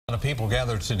A lot of people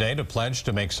gathered today to pledge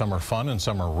to make summer fun and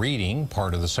summer reading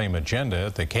part of the same agenda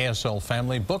at the KSL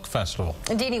Family Book Festival.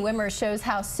 Deanie Wimmer shows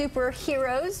how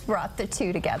superheroes brought the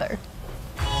two together.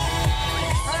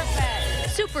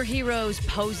 Perfect. Superheroes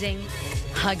posing,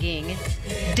 hugging,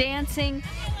 dancing,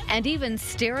 and even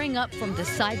staring up from the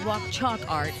sidewalk chalk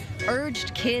art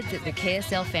urged kids at the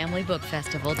KSL Family Book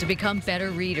Festival to become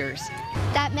better readers.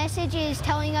 That message is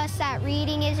telling us that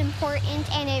reading is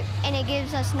important and it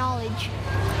gives us knowledge.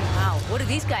 Wow, what do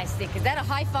these guys think? Is that a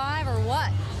high five or what?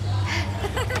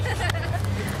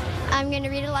 I'm going to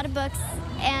read a lot of books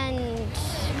and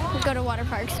go to water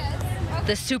parks.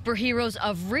 The superheroes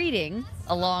of reading,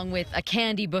 along with a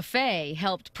candy buffet,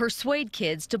 helped persuade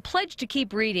kids to pledge to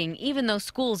keep reading even though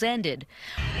schools ended.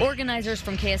 Organizers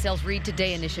from KSL's Read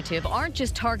Today initiative aren't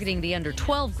just targeting the under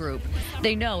 12 group.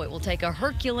 They know it will take a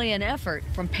Herculean effort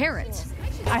from parents.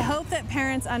 I hope that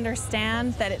parents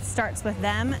understand that it starts with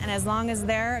them, and as long as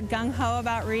they're gung-ho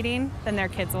about reading, then their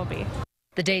kids will be.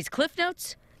 The day's Cliff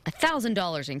Notes: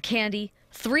 $1,000 in candy,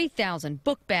 3,000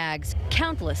 book bags,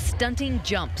 countless stunting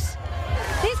jumps.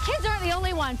 These kids aren't the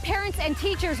only one. Parents and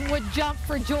teachers would jump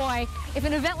for joy if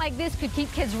an event like this could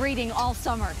keep kids reading all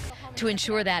summer. To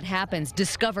ensure that happens,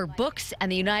 Discover Books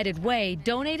and the United Way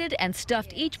donated and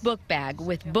stuffed each book bag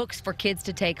with books for kids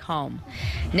to take home.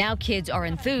 Now kids are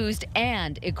enthused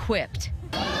and equipped.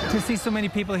 To see so many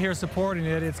people here supporting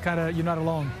it, it's kind of, you're not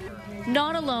alone.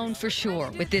 Not alone for sure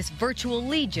with this virtual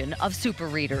legion of super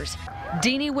readers.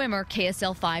 Deanie Wimmer,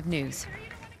 KSL 5 News.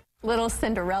 Little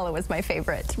Cinderella was my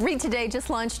favorite. Read Today just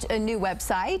launched a new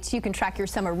website. You can track your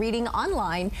summer reading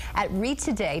online at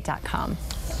readtoday.com.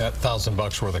 That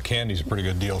 $1,000 worth of candy is a pretty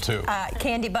good deal, too.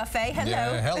 Candy buffet, hello.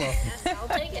 Yeah, hello.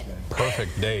 I'll take it.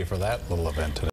 Perfect day for that little event today.